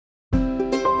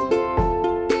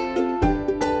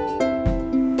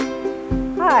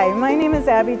Hi, my name is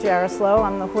Abby Jaroslaw.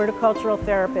 I'm the horticultural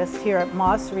therapist here at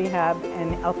MossRehab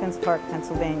in Elkins Park,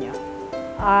 Pennsylvania.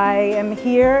 I am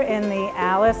here in the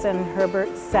Alice and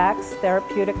Herbert Sachs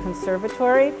Therapeutic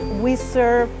Conservatory. We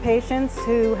serve patients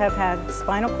who have had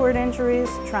spinal cord injuries,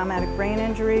 traumatic brain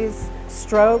injuries,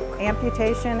 stroke,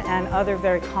 amputation, and other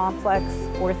very complex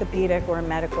orthopedic or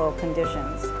medical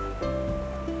conditions.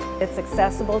 It's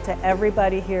accessible to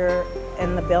everybody here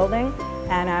in the building,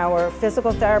 and our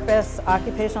physical therapists,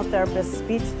 occupational therapists,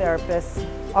 speech therapists,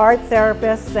 art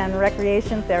therapists, and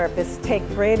recreation therapists take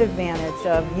great advantage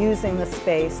of using the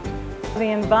space. The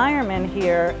environment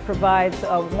here provides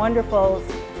a wonderful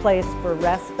place for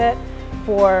respite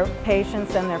for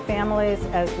patients and their families,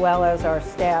 as well as our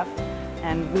staff,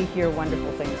 and we hear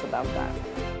wonderful things about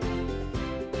that.